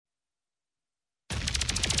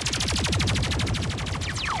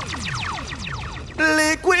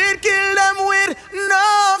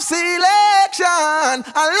and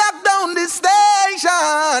lock down the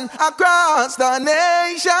station across the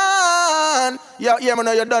nation. Yeah,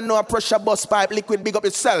 man, you don't know a pressure bus pipe liquid, big up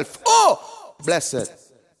yourself. Oh, blessed.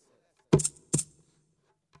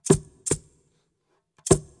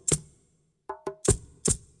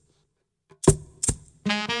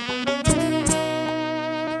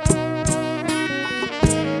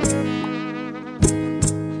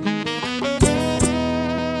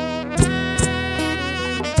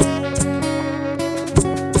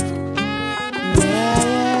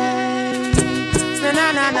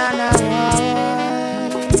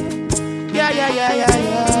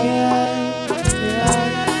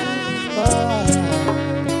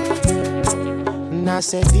 I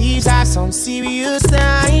said these are some serious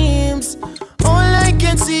times. All I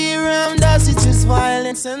can see around us is just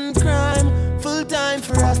violence and crime. Full time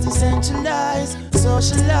for us to centralize,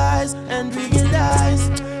 socialize and realize.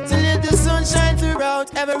 To let the sun shine throughout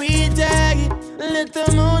every day. Let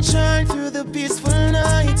the moon shine through the peaceful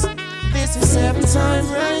nights. This is 7-time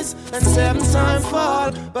rise and 7-time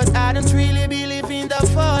fall. But I don't really believe in the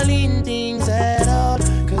falling things at all.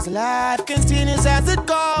 Cause life continues as it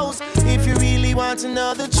goes. If you really want to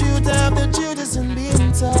know the truth of the truth isn't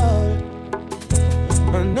being told.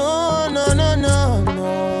 No.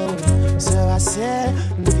 So I said,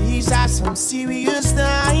 these are some serious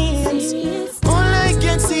times. All I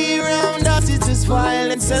can see around us is just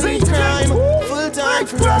violence and crime. Full time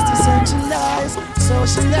for us to centralize,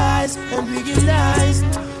 socialize and realize.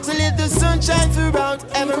 So let the sun shine throughout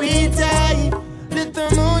every day. Let the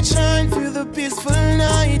moon shine through the peaceful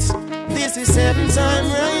night. This is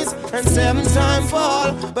 7-time rise and 7-time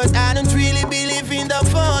fall. But I don't really believe in the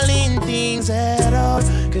falling things at all.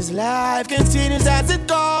 Cause life continues as it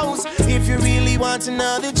goes. If you really want to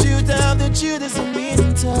know the truth of the truth isn't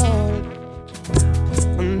being told.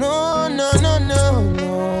 No.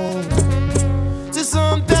 So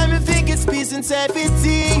sometimes you think it's peace and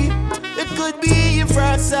safety. It could be your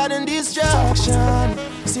first sudden destruction.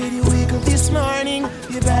 Said you wake up this morning,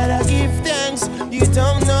 you better give thanks. You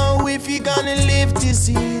don't know if you're gonna live to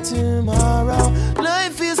see tomorrow.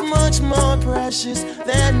 Life is much more precious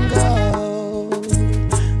than gold.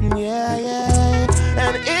 Yeah.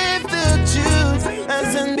 And if the truth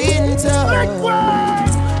hasn't been told,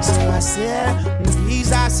 so I said,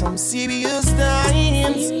 these are some serious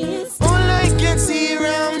times. All I can see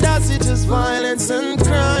around us is just violence and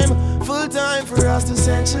crime. Full time for us to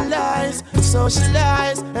centralize,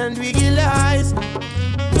 socialize and realize.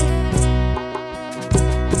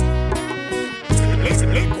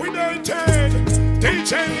 Liquidated,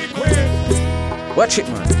 DJ Liquid. Watch it,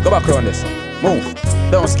 man. Go back around this. Move.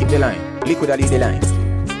 Don't skip the line. Liquid lead the line.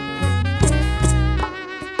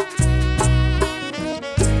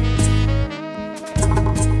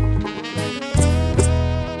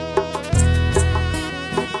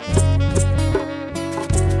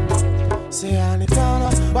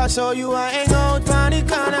 So you a hang out on the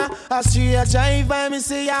corner. I see a drive by me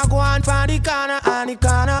say I go on for the corner. On the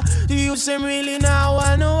corner, the youth them really now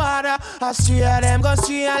want no water. I see them go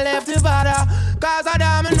see and left the border. Cause I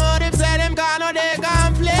damn know they say them gonna they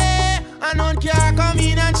can play. I don't care come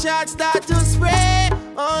in and shots start to spray.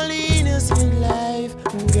 Only innocent life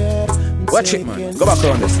get. Watch it, man. Go back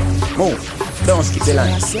around this. Move. Don't skip the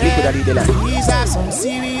line. Liquid lead the line. These are some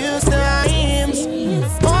serious times.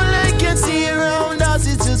 All I can see around us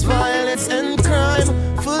is just violence and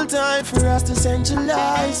crime. Full time for us to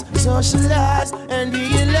centralize, socialize and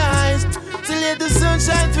realize. To let the sun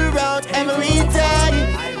shine throughout every day.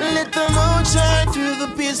 Let the moon shine through the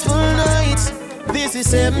peaceful nights. This is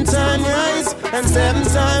 7-time rise and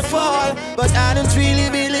 7-time fall. But I don't really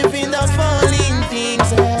believe in the falling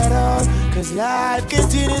things at all. Cause life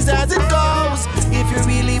continues as it goes. If you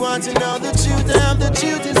really want to know the truth, the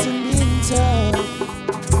truth isn't being told.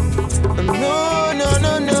 No.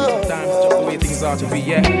 That's just the way things ought to be,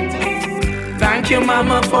 yeah. Thank you,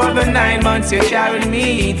 mama, for the 9 months you carried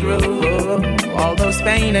me through. All those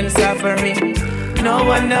pain and suffering. No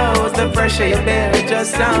one knows the pressure you bear,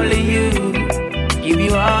 just only you. Give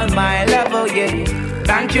you all my love, oh yeah.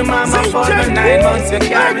 Thank you, mama, for the 9 months you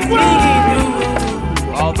carried me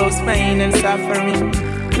through. All those pain and suffering.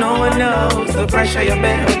 No one knows the pressure you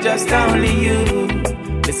bear, just only you.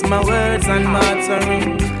 It's my words and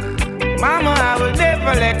muttering. Mama, I will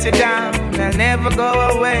never let you down. I'll never go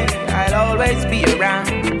away. I'll always be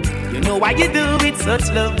around. You know why you do it, such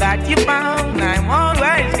love that you found. I'm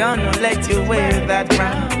always gonna let you wear that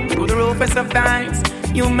crown. Through the roughest of times,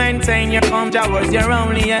 you maintain your calm towards your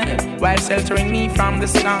only end, while sheltering me from the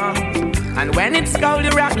storm. And when it's cold,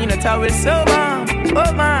 you wrap me in a towel so warm.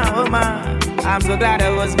 Oh my, I'm so glad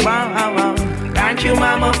I was born. Thank you,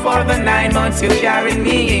 mama, for the 9 months you carried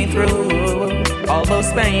me through. All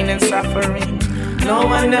those pain and suffering. No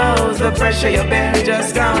one knows the pressure you bear,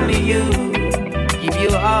 just only you. Give you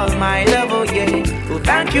all my love, oh yeah. Oh,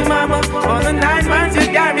 thank you, mama, for the 9 months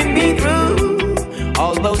you carried me through.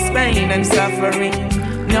 All those pain and suffering.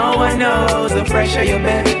 No one knows the pressure you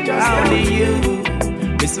bear, just only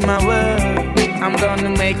you. This is my word. I'm gonna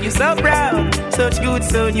make you so proud. Such good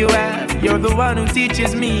son you have. You're the one who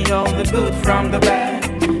teaches me all the good from the bad.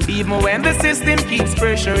 Even when the system keeps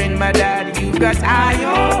pressuring my dad, you got high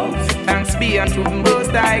hopes. Thanks be unto the Most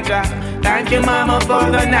High God. Thank you, mama, for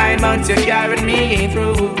the 9 months you carried me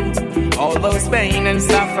through. All those pain and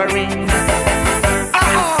suffering.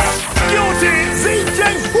 Guilty, CJ,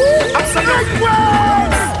 Absolutely.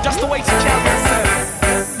 Just the way to carry yourself.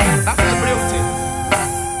 That's the beauty.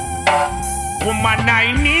 woman,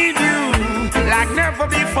 I need you like never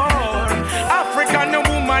before. African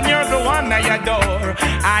woman, you're the one I adore.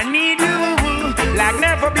 I need you like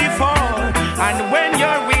never before. And when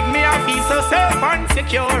you're with me, I feel so safe and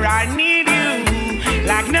secure. I need you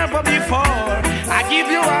like never before. I give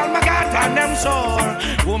you all my God and I'm sure.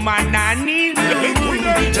 Woman, I need you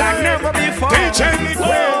like never before.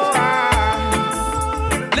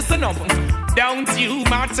 Listen up. Don't you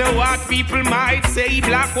matter what people might say,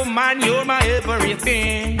 black woman, you're my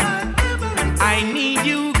everything. I need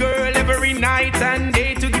you, girl, every night and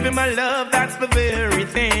day to give you my love, that's the very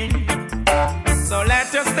thing. So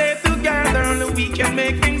let us stay together and we can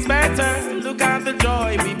make things better. Look at the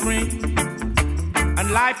joy we bring.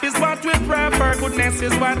 And life is what we prefer, goodness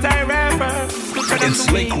is what I refer. Look at the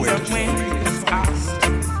wings of wind.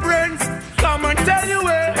 Friends, come and tell you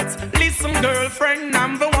words. Listen, girlfriend,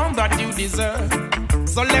 I'm the one that you deserve.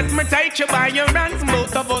 So let me take you by your hands.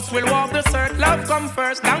 Both of us will walk the earth. Love come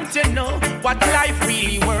first, don't you know what life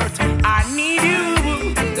really worth? I need you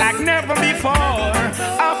like never before.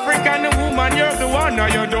 African woman, you're the one I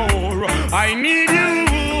adore. I need you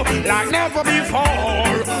like never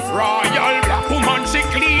before. Royal black woman, she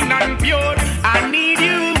clean and pure. I need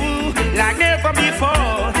you like never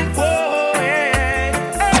before. Whoa, hey,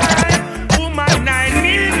 hey. Woman, I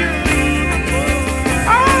need you.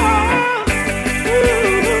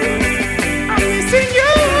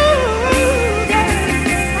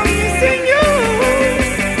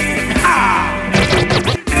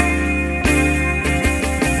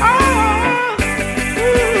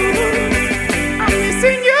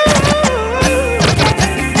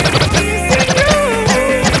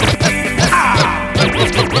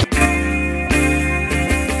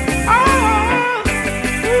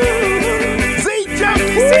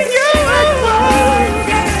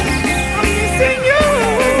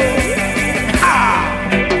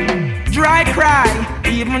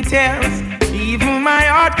 Even tears, even my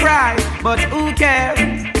heart cries, but who cares?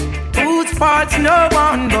 Whose fault's no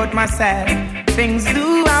one but myself. Things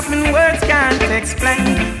do happen, words can't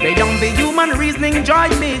explain. They don't be human reasoning, joy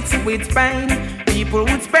mixed with pain. People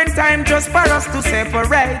would spend time just for us to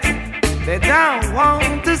separate. They don't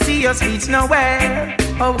want to see us reach nowhere.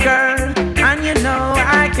 Oh girl, and you know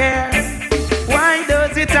I care. Why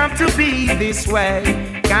does it have to be this way?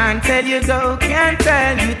 Can't tell you go, can't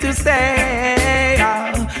tell you to stay.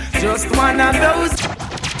 Oh, just one of those.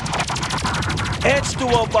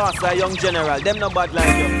 H2O boss, a young general, them no bad like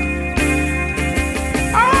you.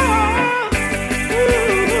 Oh,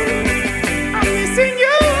 I'm missing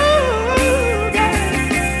you, girl.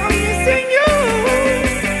 I'm missing you.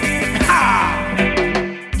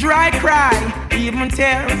 Dry cry, even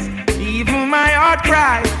tears, even my heart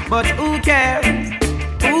cries, but who cares?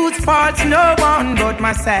 Whose fault's no one but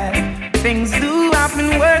myself. Things do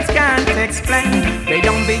happen, words can't explain. They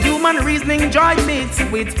don't be human reasoning, joy mixed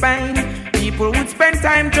with pain. People would spend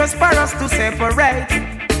time just for us to separate.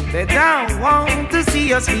 They don't want to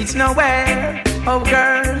see us reach nowhere. Oh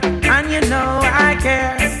girl, and you know I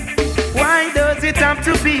care. Why does it have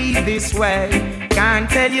to be this way? Can't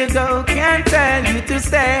tell you go, can't tell you to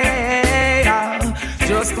stay. Oh,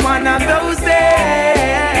 just one of those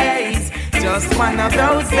days. Just one of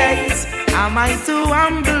those days. Am I too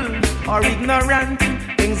humble or ignorant?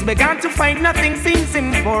 Things began to find nothing seems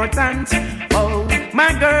important. Oh,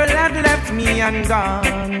 my girl had left me and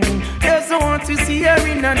gone. Doesn't want to see her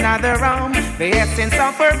in another room. The essence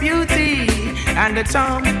of her beauty and the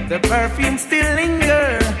charm, the perfume still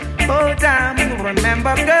linger. Oh damn,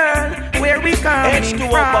 remember girl, where we coming H2O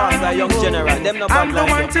from? boss, a young general, them no bad I'm the like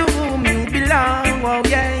one you. to whom you belong, oh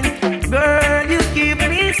yeah. Girl, you keep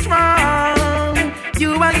me strong.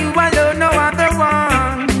 You alone, no other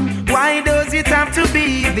one. Why does it have to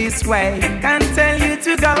be this way? Can't tell you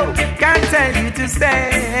to go, can't tell you to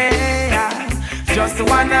stay. Just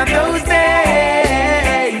one of those days.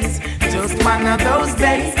 one of those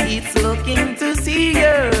days. Keeps looking to see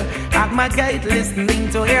you at my gate, listening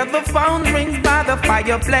to hear the phone rings by the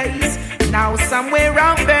fireplace. Now somewhere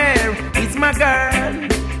out there is my girl.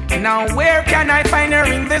 Now where can I find her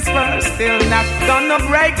in this world? Still not gonna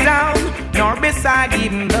break down, nor beside,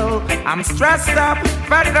 even though I'm stressed up,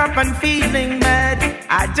 fed up and feeling bad.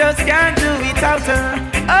 I just can't do without her.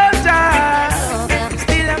 Oh, child,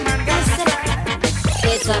 still a man got.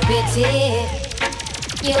 It's a pity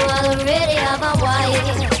you already have a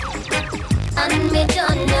wife, and me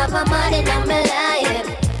don't have a man in my life.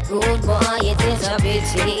 Good boy, it is a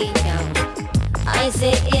pity. I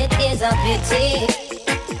say it is a pity.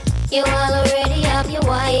 You already have your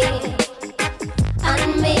wife,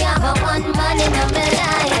 and me have a one man in my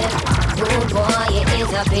life. Good boy, it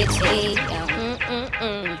is a pity.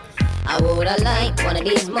 I woulda liked one of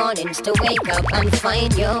these mornings to wake up and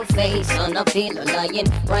find your face on a pillow lying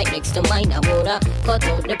right next to mine. I woulda cut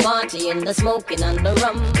out the party and the smoking and the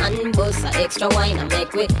rum and bust a extra wine and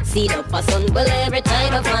make we seal up a sun. Well, every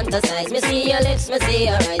time I fantasize, me see your lips, me see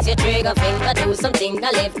your eyes, your trigger finger do something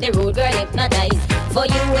that left the rude girl hypnotized. For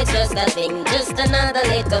you it's just a thing, just another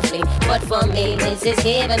little fling. But for me this is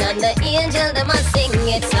heaven and the angel that must sing.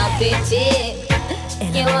 It's a pity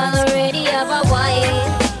you already have a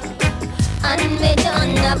wife, and me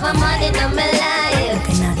don't have a man in my life.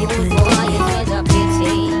 Good boy, it is a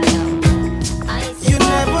pity. You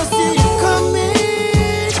never see it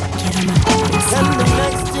coming, and the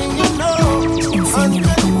next thing you know,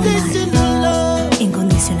 unconditional love,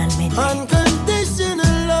 incondicionalmente.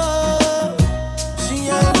 Unconditional love. She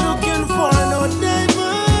ain't looking for no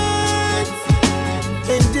diamonds,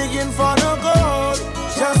 ain't digging for no gold,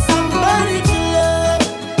 just somebody to love.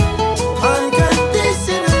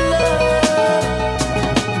 Unconditional love.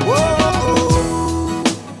 Whoa.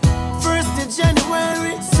 1st of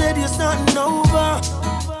January said you're starting over.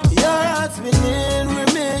 Your heart's been in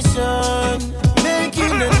remission,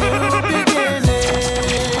 making a new beginning.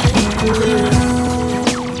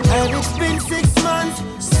 And it's been 6 months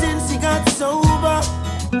since he got sober,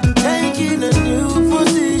 taking a new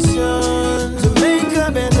position to make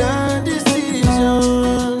a better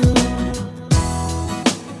decision.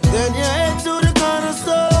 Then you head to the corner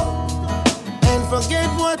store and forget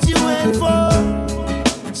what you went for.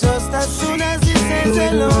 Just as soon as he says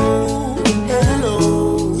hello,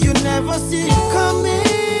 hello, you never see it coming.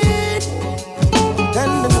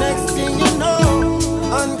 Then the next thing you know,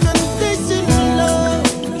 unconditional love,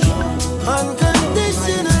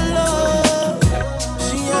 unconditional love.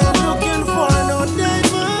 She ain't looking for no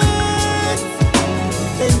diamonds,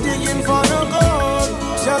 ain't digging for no gold,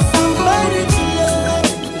 just somebody to love.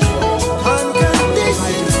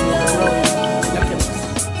 Unconditional love.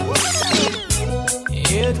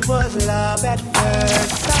 It was love at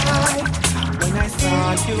first sight when I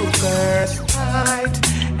saw you first night,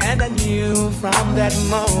 and I knew from that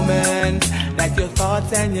moment that your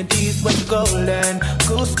thoughts and your deeds were golden.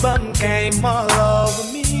 Goosebumps came all over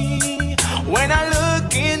me when I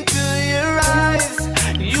look into your eyes.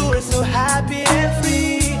 You were so happy and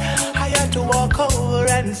free. I had to walk over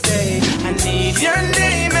and say, I need your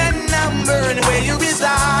name and number and where you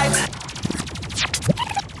reside.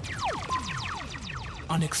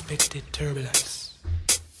 Unexpected turbulence.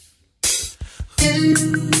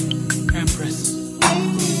 Empress,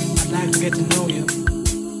 I'd like to get to know you.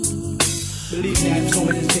 Believe me, I have so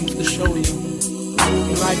many things to show you.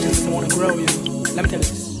 You're righteous, I want to grow you. Let me tell you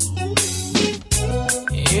this.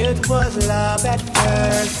 It was love at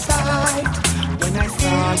first sight when I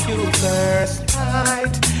saw you first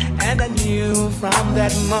night, and I knew from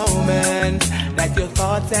that moment that your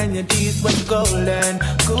thoughts and your deeds were golden.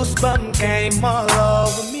 Goosebumps came all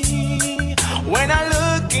over me when I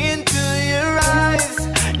look into your eyes.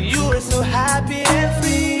 You were so happy and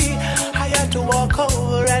free. I had to walk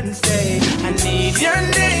over and say, I need your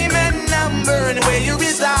name and number and where you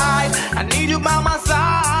reside. I need you by my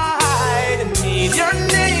side. I need your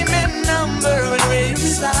name and number and where you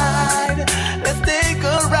reside. Let's take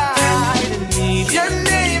a ride. I need your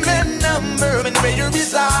name and number and where you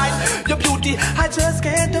reside. Your beauty I just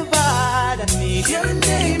can't divide. I need your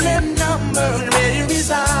name and number and where you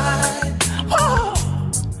reside. Oh.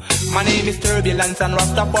 My name is Turbulence and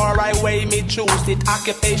Rastafari way me choose it.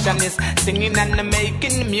 Occupation is singing and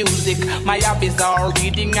making music. My hobbies are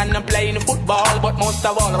reading and playing football, but most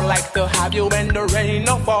of all I like to have you when the rain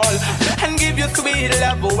no fall, and give you sweet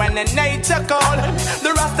love when the nature call.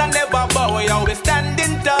 The Rasta never bow, we always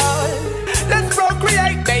standing tall. Let's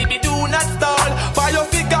procreate, baby, do not stall. For your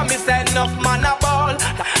figure, me say enough man a ball.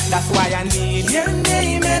 That's why I need your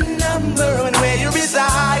name and number and where you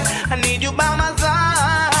reside. I need you by my side.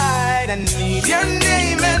 I need your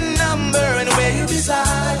name and number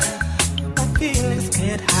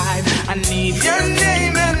get high. I need your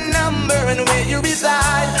name and number and where you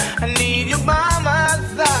reside. I need you by my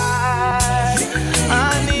side.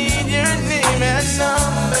 I need your name and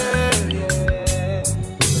number.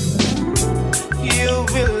 You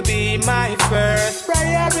will be my first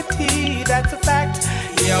priority. That's a fact.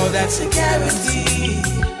 Yo, that's a guarantee.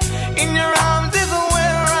 In your arms is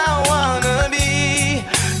where I wanna be.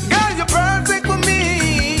 Girl, you're perfect for me.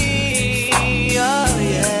 Oh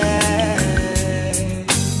yeah.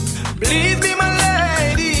 Please be my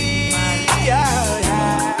lady. Oh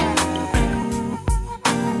yeah.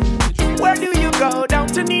 Where do you go down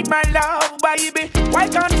to need my love, baby? Why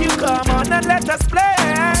can't you come on and let us play?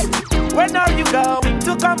 When are you going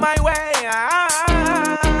to come my way?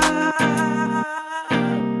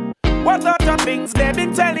 What sort of things they've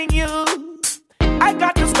been telling you? I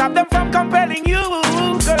got to stop them from compelling you,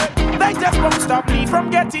 girl. They just won't stop me from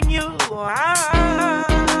getting you.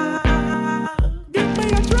 Give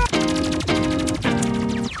me a try.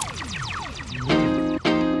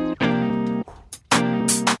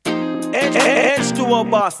 H2O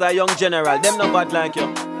boss, a young general. Them no bad like you.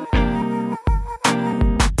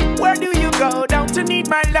 Where do you go down to need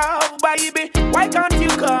my love, baby? Why can't you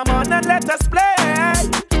come on and let us play?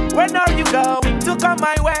 When are you going to come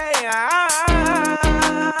my way?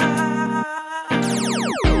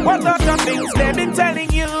 What sort of things they've been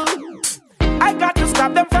telling you? I got to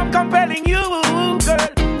stop them from compelling you, girl.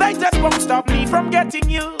 They just won't stop me from getting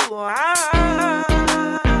you.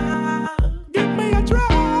 Give me a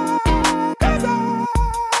try, 'cause I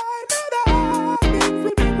know that things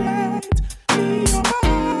will be great. Me, your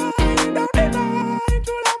mind, down the line,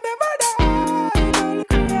 true love never die.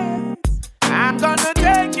 I'm gonna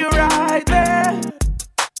take you right there,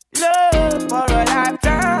 love for a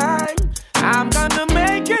lifetime. I'm gonna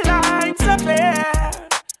make your line so clear,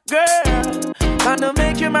 girl. Gonna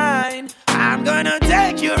make you mine. I'm gonna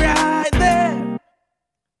take you right there,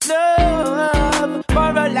 love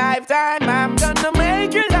for a lifetime. I'm gonna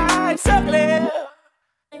make your life so clear.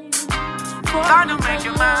 Gonna make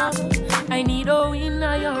you mine. I need a in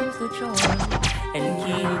my arms to charm and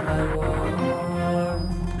keep my warm.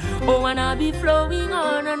 Oh, and I'll be flowing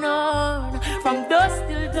on and on from dusk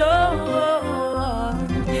till dawn.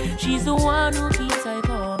 She's the one who keeps I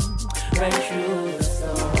calm right through the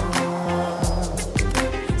storm.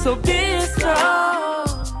 So be strong,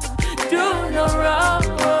 do no wrong.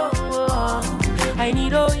 I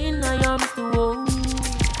need her in my arms to hold.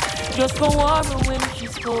 Just go warm her when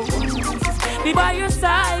she's cold. Be by your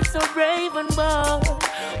side, so brave and bold.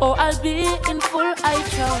 Oh, I'll be in full eye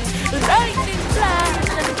charm, lightning flash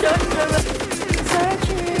and thunder.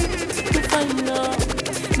 Searching to find love,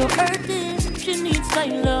 no hurting, she needs my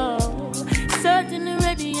love. Certainly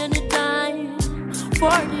ready anytime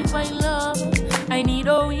for divine love. I need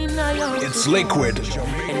a in my arms. It's liquid.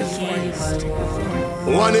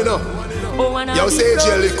 One enough. Oh, and yo, say it's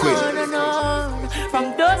your liquid. From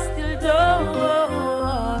dusk till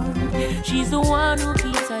dawn. She's the one who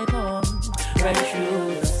keeps I calm right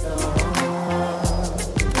through the storm.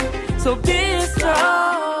 So be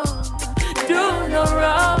strong, do no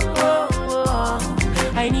wrong.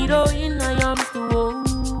 I need her in my arms to hold.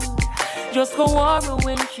 Just go warm her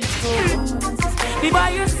when she's cold. Be by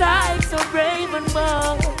your side, so brave and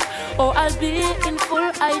bold. Oh, I'll be in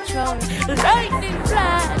full eye charm, lightning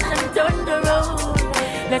flash and thunder roll.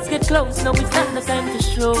 Let's get close, now it's not the time to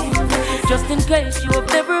show. Just in case you have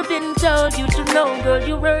never been told, you should know, girl,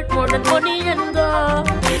 you worth more than money and gold.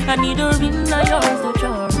 I need her in my arms to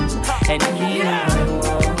charm and keep my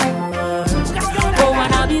warm. Oh,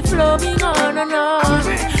 and I'll be flowing on and on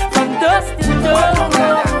from dusk till dawn.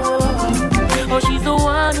 Oh, she's the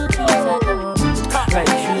one who keeps her calm right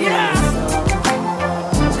through the storm.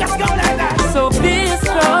 So be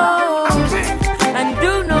strong and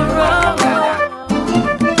do no wrong.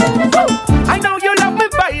 I know you love me,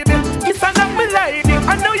 baby. It's a love me, lady.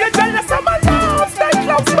 I know you're jealous of my love. Stay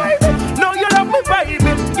close, baby. Know you love me,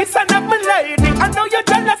 baby. It's a love me, lady. I know you're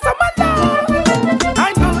jealous of my love.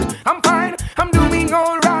 I'm good, I'm fine, I'm doing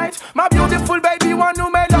alright. My beautiful baby, one who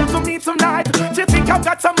made love to me tonight. She think I've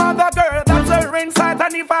got some other girl that's her inside.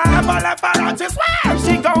 And if I ever left her out, she swear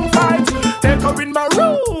she gon' fight. Take her in my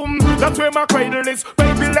room, that's where my cradle is.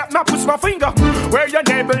 Baby, let me push my finger where your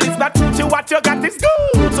neighbor is. That truth, what you got is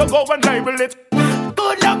good, so go and label it.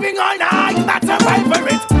 Good loving all night, that's a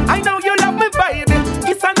favorite. I know you love me, baby.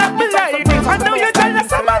 It's a love me, lady. I know you're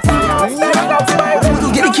jealous of my love. Stay close, baby.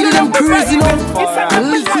 Get the kill them crazy, no.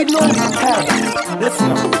 Liquid, no.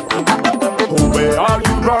 Listen up. Where are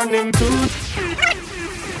you running to?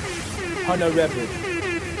 Honorable.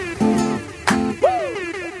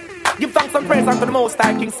 Give thanks and praise unto the Most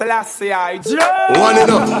High King Selassie. One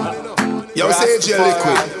enough. Yo, say it,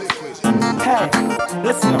 liquid. Hey,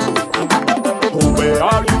 listen up. Where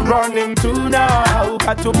are you running to now?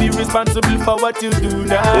 Got to be responsible for what you do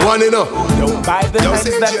now. One enough. Don't buy the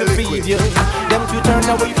hands that will feed you. Them to turn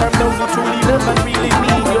away from those who truly love and really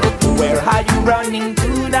need you. Where are you running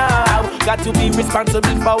to now? Got to be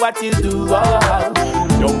responsible for what you do. Oh.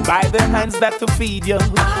 Don't buy the hands that will feed you.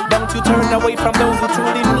 Don't you turn away from those who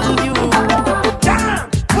truly need you. Damn!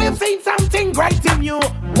 We've seen something great in you.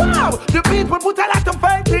 Wow, the people put a lot of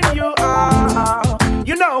faith in you.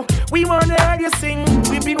 You know, we wanna hear you sing.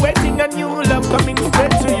 We've been waiting on you, love coming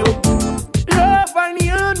straight to you. Love and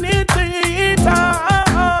unity, it's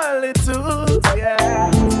all it is,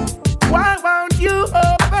 yeah. Why won't you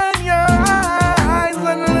open your eyes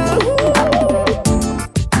and look?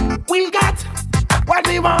 We got what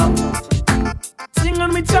we want. Sing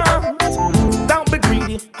on me chant. Don't be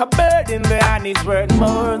greedy. A bird in the hand is worth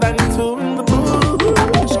more than two in the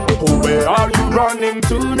bush. Where are you running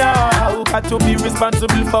to now? Got to be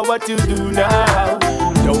responsible for what you do now.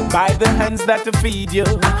 Don't buy the hands that to feed you.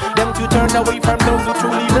 Them to turn away from those who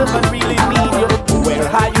truly love and really need you. Where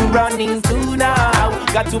are you running to now?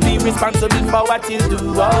 Got to be responsible for what you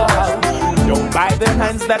do. Oh. Don't buy the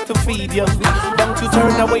hands that to feed you. Them to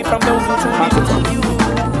turn away from those who truly need you.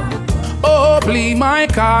 Oh, please, my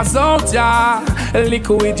cause out, yeah.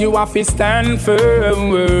 Liquid, you have to stand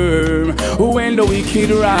firm. When the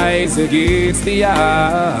wicked rise against the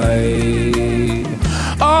eye,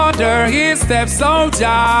 order his steps out,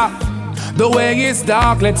 yeah. The way is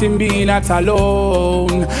dark, let him be not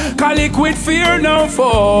alone. Cause liquid fear no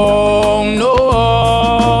foe, no.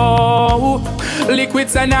 Liquid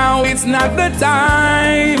say now it's not the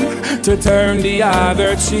time to turn the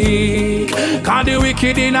other cheek. Cause the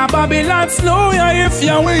wicked in a Babylon slow ya if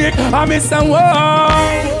you're weak. I miss a whoa.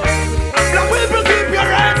 Black people keep your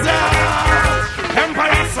heads up.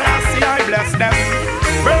 Empire Selassie, I bless them.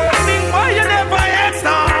 Burning why you never heads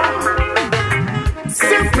down.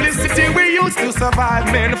 Simplicity we used to survive.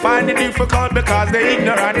 Men find it difficult because they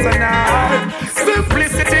ignorant enough.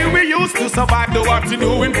 Simplicity we used to survive. Do what you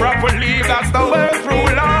doing properly, that's the way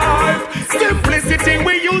through life. Simplicity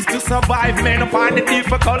we used to survive. Men find it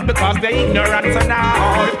difficult because they ignorant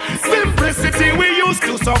enough. Simplicity we used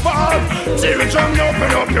to survive. Children,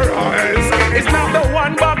 open up your eyes. It's not the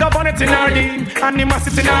one bag of honey in our deed, and the mass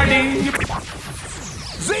in our deed.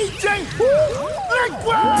 ZJ,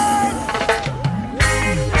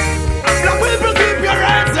 Black people keep your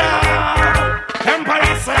heads up.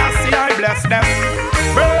 Empire Selassie, I bless them.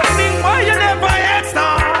 Burning why you never heads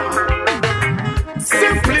down.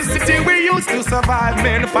 Simplicity we used to survive.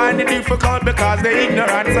 Men find it difficult because they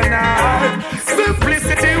ignorant enough.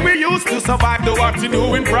 Simplicity we used to survive. Do what you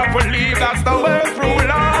doing properly, that's the way through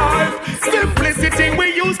life. Simplicity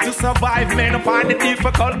we used to survive. Men find it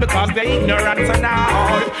difficult because they ignorant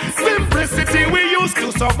enough. Simplicity we used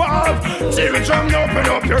to survive. Children, open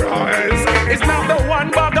up your eyes. It's not the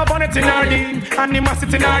one bag of honey in our deed, and the mass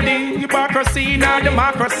in our deed. Hypocrisy, not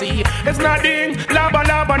democracy. It's nothing, lava,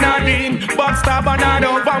 nothing. But stab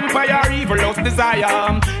another vampire, evil, lost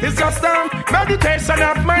desire. It's just a meditation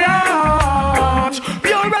of my heart.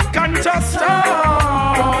 Pure and conscious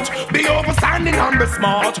thought. Be overstanding and be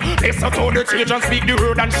smart. Listen to the children speak the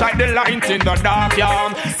word and shine the light in the dark,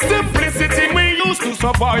 yeah. Simplicity we used to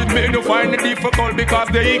survive. Men who find it difficult because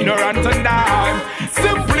they ignorant and die.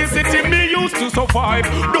 Simplicity me used to survive.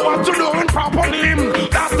 Do what you doing properly,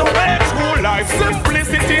 that's the way through life.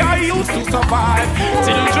 Simplicity I used to survive.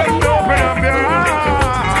 Children, open up your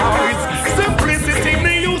eyes. Simplicity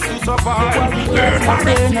me used to survive. Learn how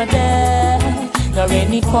they're not there, nor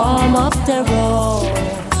any form of terror.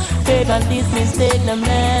 They don't dismiss them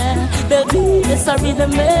man. They'll be the sorry the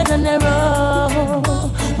made on their own.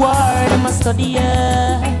 War them a study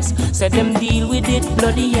yes. Said them deal with it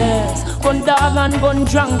bloody yes. Gun dog and gun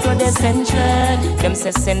drunk to the century. Them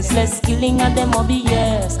say senseless killing and them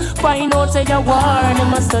obvious. Find out say the war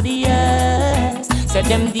them a study yes. Said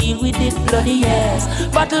them deal with it bloody yes.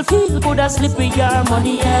 Battlefield could have slippery your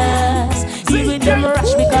money yes. Deal with them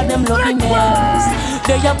rush because them loving yes.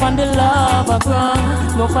 They up on the lava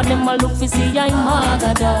ground. No for them a look for see I'm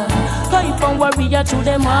Magada. Hype and warrior to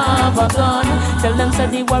them have a gun. Tell them say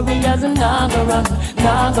the warriors naga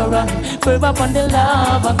run. Curve up on the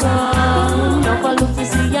lava ground. No for look for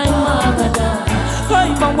see I'm Magada.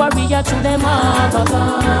 Hype and warrior to them have a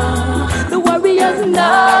gun. The warriors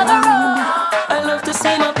naga run. I love to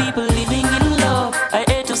see my people living in love. I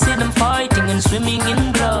hate to see them fighting and swimming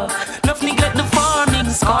in blood. Enough neglect the farming,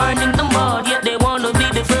 scarred in the mud. Yet they wanna be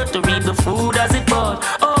the first to reap the food as it bud.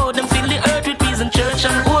 Oh, them fill the earth with peace and church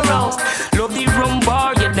and whorehouse.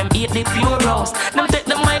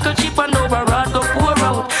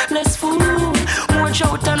 less food, more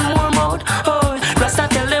shout and more mouth. Oh, Rasta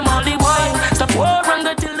tell them all the while, stop war and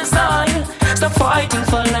go till the soil. Stop fighting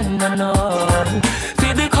for land and all.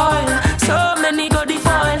 Feed the coil, so many go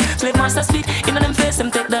defile. Slave master speak in them face,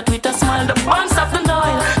 them take that with a smile. The bombs of the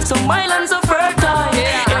Nile, so my lands are fertile.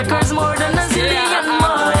 Acres more than a zillion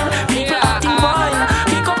mile. People acting wild,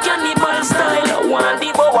 pick up cannibal style. One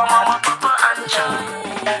the boa mama, papa and child.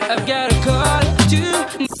 I've got a call to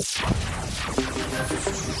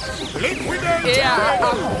Liquidate.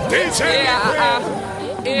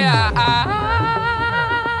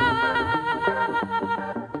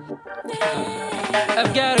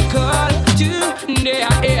 I've got a call today,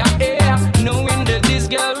 knowing that this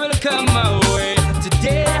girl will come my way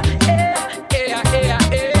today.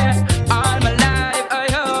 All my life I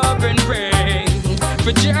hope and pray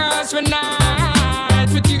for just one night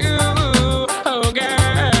with you, oh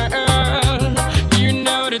girl. You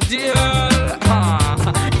know the deal,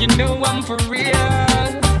 you know I'm for real.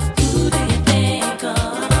 Who do you think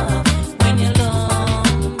of when you're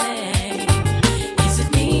lonely? Is it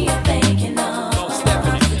me you're thinking of?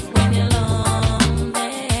 When you're lonely,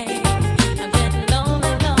 I'm getting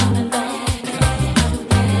lonely.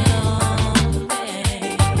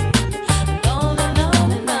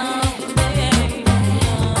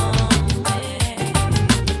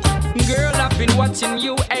 Girl, I've been watching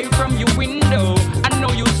you from your window. I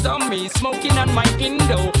know you saw me smoking on my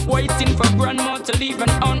Indo, waiting for grandma to leave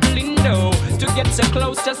and Aunt Lindo to get so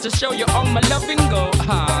close just to show you all my loving go.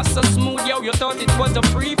 So smooth, yo, you thought it was a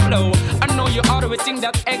free flow. I know you always think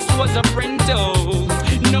that X was a friend, though.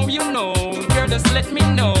 No, you know, girl, just let me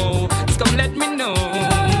know. Just come let me know.